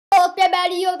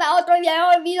bienvenidos a otro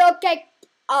video que...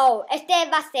 Oh, este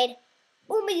va a ser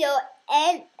un video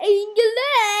en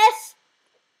inglés.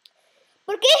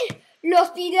 ¿Por qué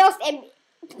los videos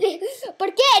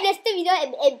 ¿Por qué en este video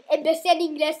empecé en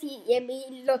inglés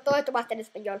y todo esto va a ser en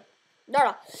español?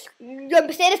 No. Yo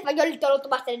empecé en español y todo esto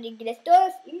va a ser en inglés. Todo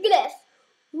es inglés.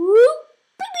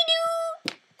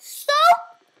 So,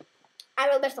 I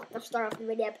will mess up the start of the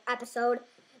video episode.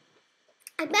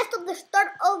 I messed up the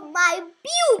start of my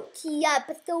beauty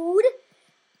episode.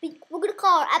 We're gonna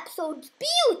call our episode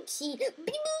Beauty.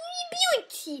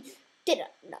 Beauty.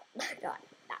 No.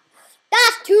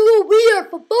 That's too weird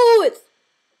for boys.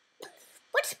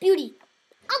 What's beauty?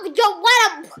 Everybody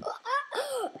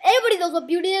knows what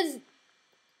beauty is.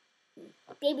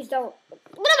 Babies don't.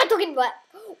 What am I talking about?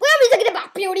 What are we talking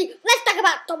about beauty? Let's talk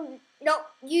about some,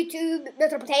 YouTube,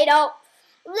 Mr. Potato.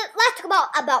 Let's talk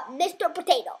about Mr.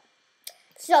 Potato.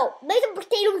 So, Mr.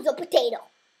 Potato is a potato.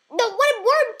 No, what are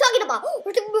we talking about?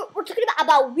 We're talking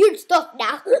about weird stuff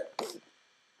now.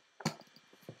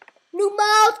 New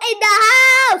mouse in the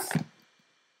house.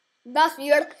 That's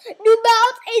weird. New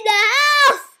mouse in the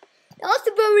house. That was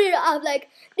super weird. I was like,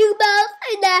 new mouse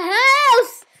in the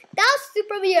house. That was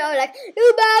super weird. I was like,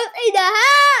 new mouse in the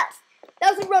house. That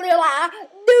was really loud.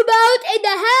 New mouse in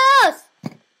the house.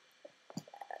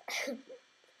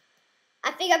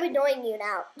 I think I'm annoying you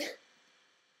now.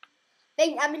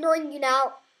 I'm annoying you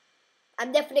now.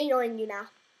 I'm definitely annoying you now.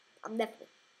 I'm definitely.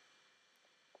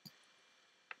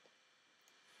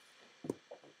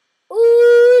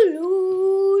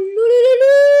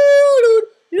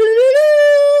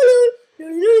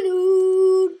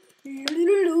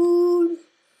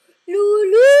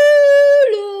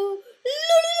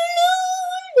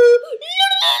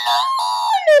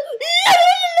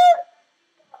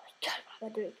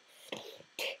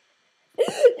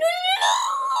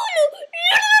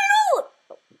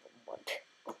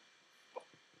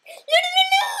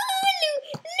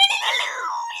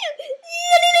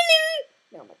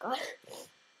 Oh my god.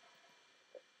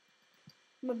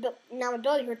 Now my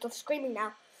belly hurts, I'm screaming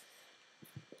now.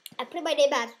 I put my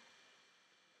name as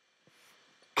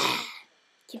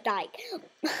keep dying.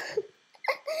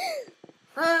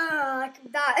 I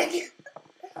keep dying.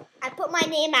 I put my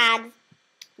name as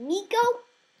Nico.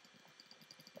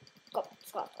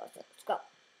 Let's go.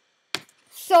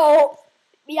 So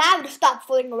yeah, I'm gonna stop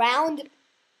fooling around.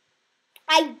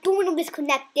 I don't want to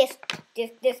disconnect this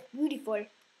beautiful.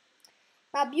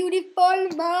 My beautiful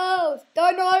mouse,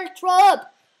 Donald Trump.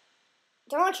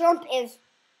 Donald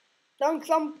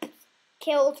Trump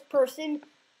kills person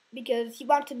because he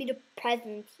wants to be the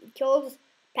president. He kills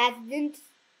presidents.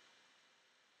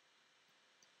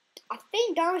 I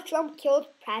think Donald Trump kills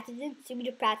presidents to be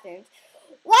the president.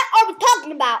 What are we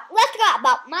talking about? Let's talk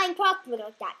about Minecraft and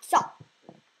like that. So,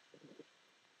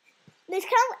 there's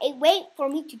kind of a way for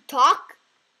me to talk.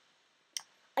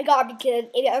 I got it because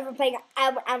if you're ever playing,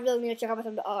 I really need to check out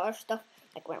some other stuff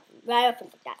like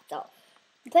things like that. So,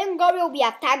 playing Gabriel, we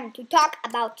have time to talk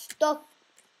about stuff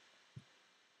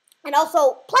and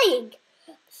also playing.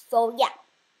 So yeah.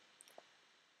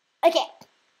 Okay.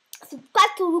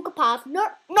 Subscribe to Luca Paz. No,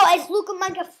 it's Luca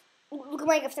Minecraft. Luca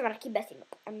Minecraft. I'm gonna keep messing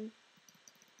up.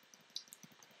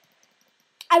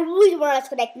 I really want to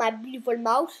disconnect my beautiful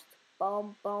mouse.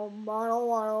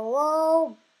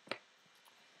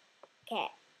 Okay.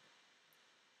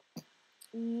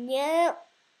 Yeah.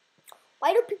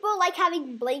 Why do people like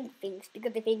having blank things?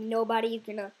 Because they think nobody is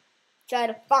gonna try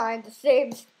to find the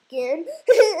same skin.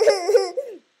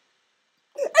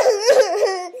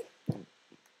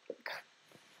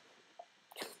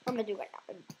 I'm gonna do it right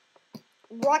now.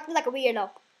 Rocking like a weirdo.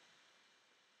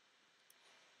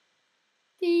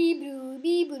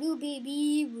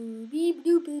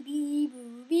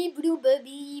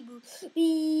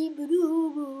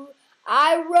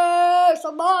 I race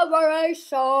on my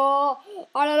racer.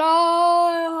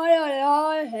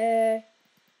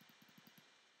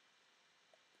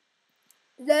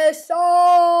 The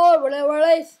song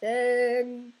they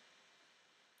sing.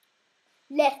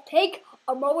 Let's take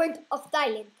a moment of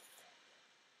silence.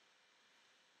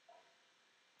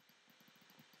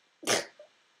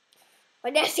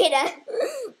 When I say that,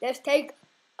 let's take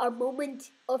a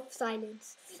moment of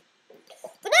silence.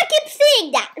 But I keep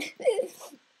saying that.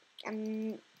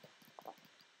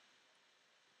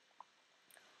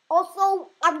 Also,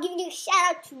 I'm giving a shout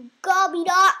out to Gobby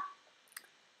Dot,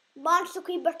 Monster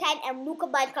Creeper 10, and Luca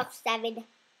Minecraft 7.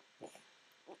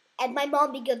 And my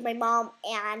mom, because my mom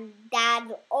and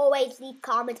dad always leave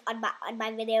comments on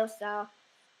my videos, so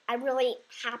I'm really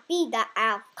happy that I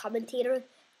have commentators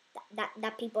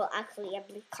that people actually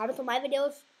leave comments on my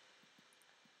videos.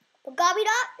 But Gobby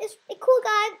Dot is a cool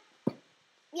guy.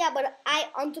 Yeah, but I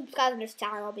unsubscribed this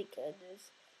channel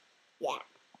because, yeah.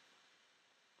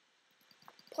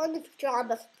 Turn the future on,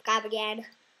 but subscribe again.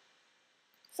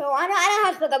 So I know how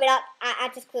to spell Gummy Dot.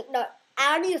 I just click, no,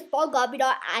 I don't need to spell Gummy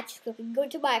Dot. I just click, go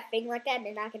to my thing like that, and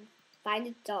then I can find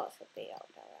it. So it's okay.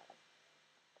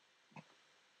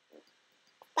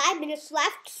 5 minutes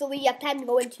left, so we have time to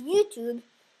go into YouTube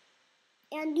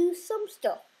and do some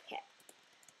stuff.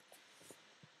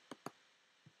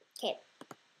 Okay.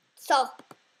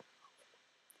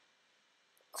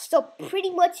 So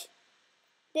pretty much,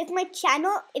 that's my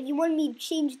channel. If you want me to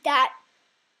change that,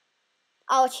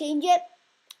 I'll change it.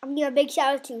 I'm giving a big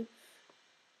shout out to.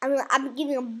 I'm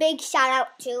giving a big shout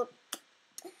out to.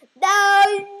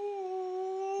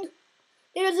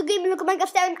 There's a game look Minecraft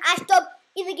 7, Ashtub,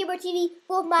 Ethan Gamer TV,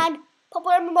 Wolfman,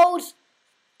 Popular Modes,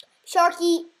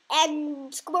 Sharky,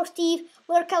 and Scuba Steve,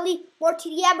 Lord Kelly, more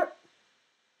TDM,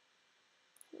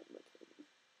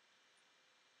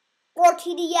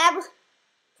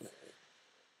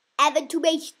 Evan Tube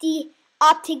HD,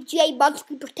 Optic J,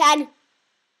 Bunscreeper 10,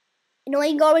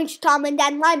 Annoying Orange, Tom and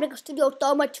Dan, Linebacker Studio,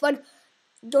 so much fun,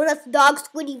 Donuts Dog,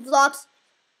 Squiddy Vlogs,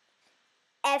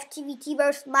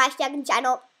 FTVTverse, my second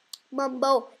channel,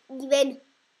 Mumbo, even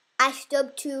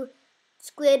Ashtub 2,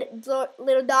 Squid,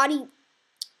 Little Donnie,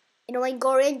 Annoying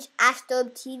Orange,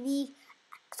 Ashtub TV,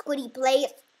 Squiddy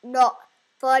Plays, No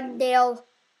Fun, Dale,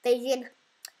 Vision,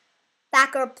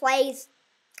 Backer Plays,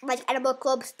 like Animal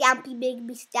Club, Stampy,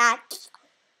 Bigby Stats,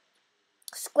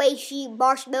 Squishy,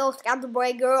 Marshmallow, Scoundrel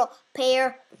Boy Girl,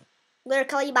 Pear, Little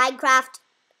Kelly Minecraft,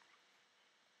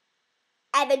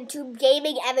 Evan Tube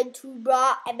Gaming, Evan Tube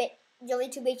Raw, Evan Jelly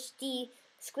Tube HD,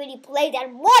 Squiddy Plays,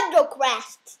 and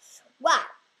Wondercrest. Wow.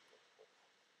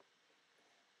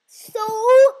 So,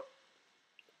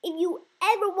 if you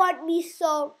ever want me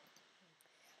so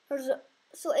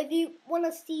if you want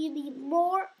to see me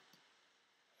more,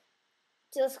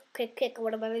 just click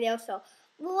one of my videos. So,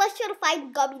 let's try to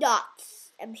find Gummy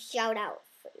Dots and shout out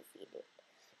for this video.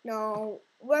 No,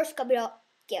 where's Gummy Dot?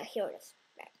 Yeah, here it is.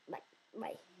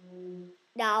 My.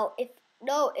 Now, if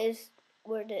no is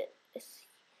where the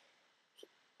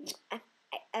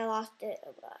I lost it.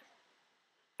 Oh god,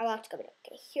 I lost Gummy Dot.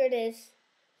 Okay, here it is.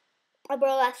 I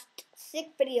brought last 6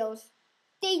 videos.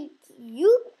 Thank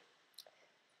you,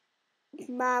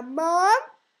 my mom,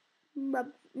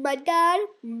 my dad,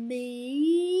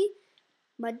 me,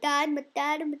 my dad.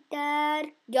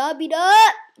 Gummy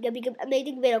Dot. Gummy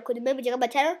amazing video. Could remember check out my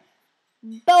channel.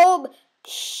 Boom,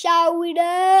 shout it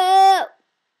up.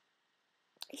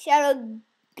 Shout out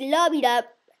Gummy Dot.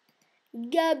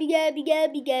 Gummy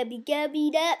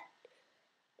Dot.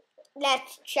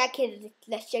 Let's check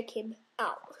him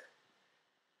out.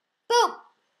 Boom.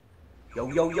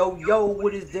 Yo,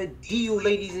 what is the deal,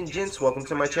 ladies and gents? Welcome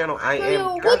to my channel. I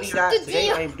am Gummy Dot. Today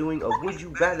I am doing a Would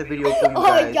You Rather video for you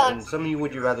guys. And some of you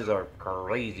Would You Rathers are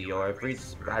crazy, or I've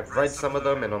read some of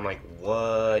them and I'm like,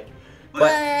 what?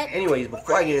 But anyways,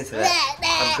 before I get into that,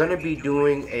 I'm going to be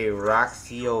doing a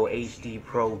Roxio HD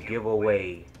Pro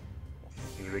giveaway.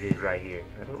 Here it is right here.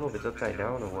 I don't know if it's upside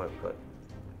down or what, but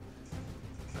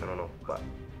I don't know. But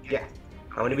yeah,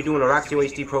 I'm going to be doing a Roxio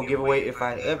HD Pro giveaway if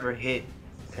I ever hit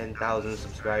 10,000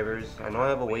 subscribers. I know I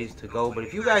have a ways to go, but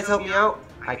if you guys help me out,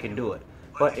 I can do it.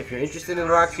 But if you're interested in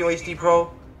the Roxio HD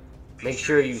Pro, make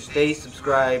sure you stay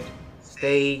subscribed,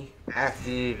 stay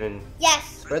active, and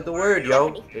spread the word,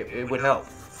 yo. It would help.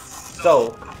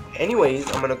 So, anyways,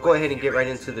 I'm gonna go ahead and get right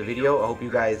into the video. I hope you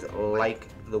guys like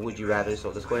the Would You Rather, so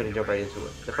let's go ahead and jump right into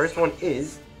it. The first one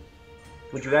is,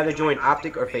 would you rather join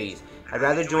Optic or FaZe? I'd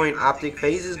rather join Optic.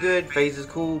 FaZe is good, FaZe is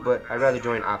cool, but I'd rather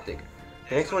join Optic.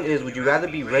 The next one is, would you rather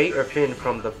be Rey or Finn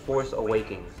from The Force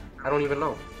Awakens? I don't even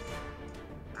know.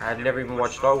 I've never even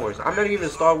watched Star Wars. I'm not even a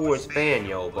Star Wars fan,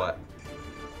 yo, but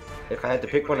if I had to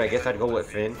pick one, I guess I'd go with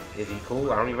Finn. Is he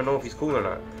cool? I don't even know if he's cool or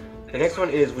not. The next one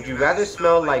is, would you rather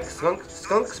smell like skunk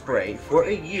spray for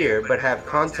a year but have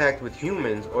contact with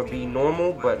humans, or be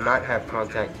normal but not have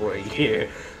contact for a year?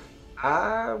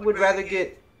 I would rather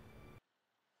get...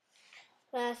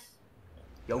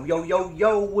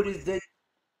 Yo, what is this?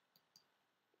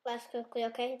 Let's quickly,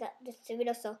 okay? This is the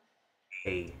video, so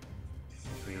Hey,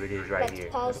 here it is right here.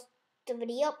 Let's pause the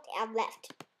video and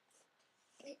left.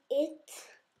 It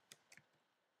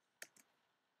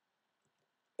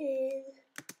is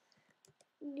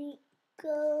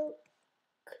Nico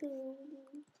Coon.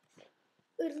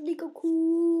 It's Nico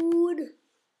Coon.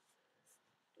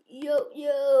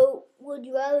 Yo, would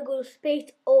you rather go to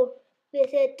space or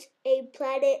visit a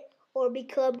planet or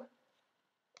become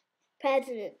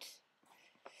president?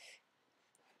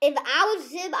 If I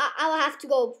was him, I would have to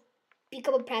go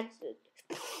become a president.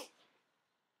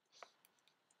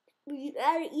 would you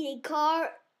rather eat a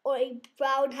car or a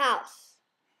brown house?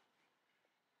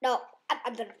 No,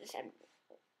 I'm done with this.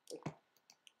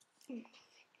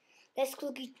 Let's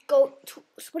quickly go to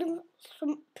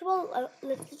some people.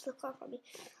 Let's just look for me.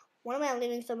 Why am I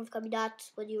leaving some of Copy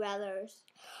Dots Would You Rathers?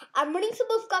 I'm running some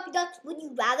of Copy Dots Would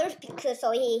You Rathers because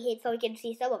so we can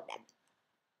see some of them.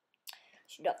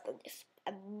 Should not do this.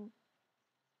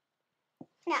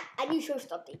 Yeah, I need to show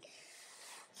something.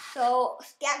 So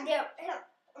stand there.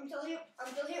 I'm still here.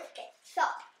 Okay, so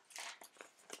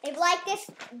if you like this,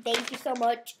 thank you so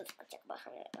much. Let's go check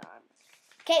behind it.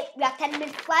 Okay, we have 10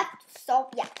 minutes left. So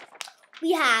yeah,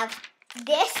 we have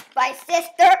this by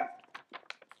Sister.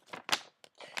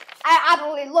 I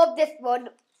absolutely love this one.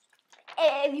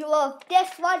 If you love this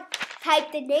one,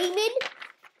 type the name in.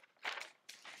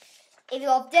 If you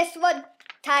love this one,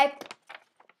 type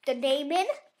the name in.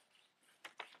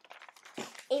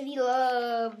 If you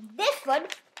love this one,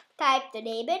 type the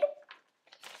name in.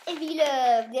 If you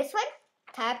love this one,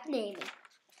 type the name in.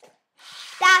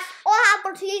 That's all I have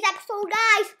for today's episode,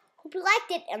 guys. Hope you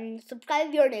liked it and subscribe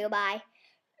if you're new. Bye.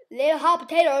 Little hot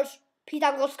potatoes. Peace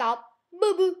out, go scout.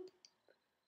 Boo boo.